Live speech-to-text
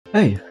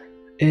Hey,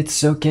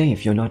 it's okay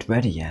if you're not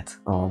ready yet.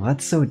 Oh,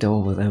 that's so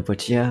adorable though,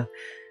 but yeah.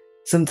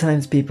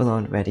 Sometimes people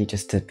aren't ready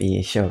just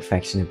to show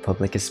affection in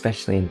public,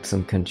 especially in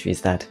some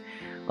countries that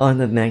aren't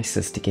the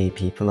nicest to gay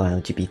people or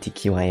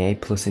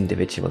LGBTQIA plus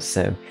individuals,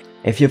 so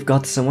if you've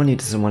got someone who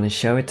doesn't want to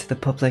show it to the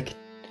public,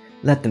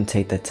 let them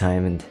take their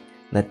time and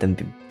let them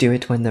do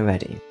it when they're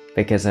ready.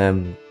 Because,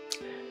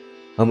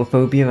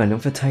 homophobia and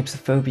other types of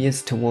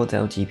phobias toward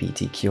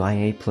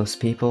LGBTQIA plus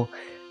people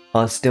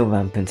are still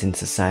rampant in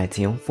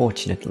society,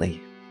 unfortunately.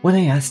 When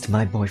I asked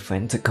my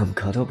boyfriend to come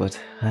cuddle, but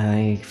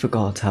I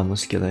forgot how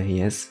muscular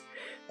he is.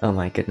 Oh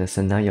my goodness,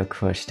 and now you're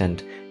crushed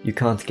and you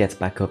can't get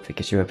back up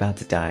because you're about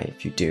to die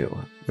if you do.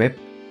 Rip.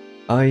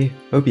 I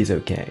hope he's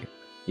okay.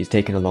 He's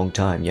taken a long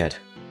time yet.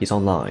 He's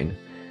online.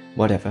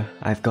 Whatever,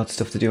 I've got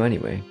stuff to do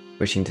anyway.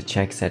 Wishing to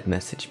check said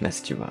message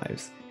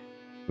arrives.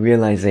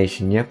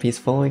 Realization, yep, he's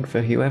falling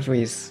for whoever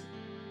he's,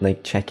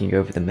 like, checking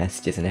over the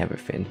messages and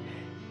everything.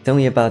 It's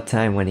only about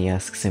time when he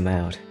asks him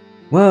out.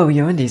 Whoa,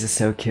 your undies are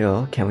so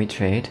cool, can we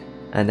trade?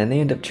 And then they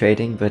end up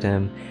trading, but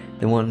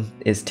the one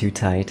is too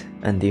tight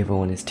and the other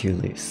one is too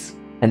loose.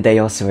 And they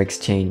also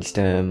exchanged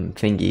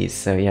thingies,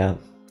 so yeah,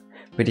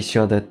 pretty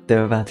sure that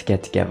they're about to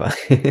get together.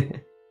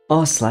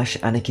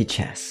 r/Anarchy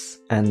Chess,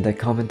 and the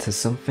comment to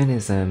something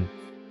is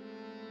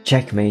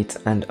checkmate,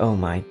 and oh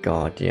my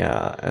god,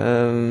 yeah,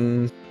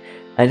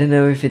 I don't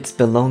know if it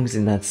belongs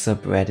in that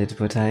subreddit,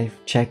 but I've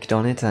checked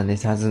on it and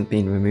it hasn't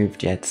been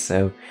removed yet,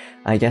 so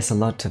I guess a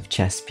lot of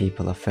chess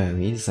people are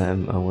furries,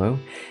 oh well.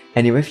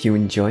 Anyway, if you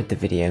enjoyed the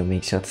video,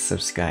 make sure to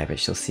subscribe. I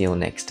shall see you all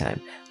next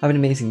time. Have an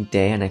amazing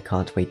day and I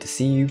can't wait to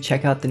see you.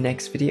 Check out the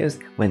next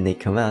videos when they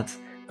come out.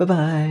 Bye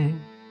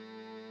bye!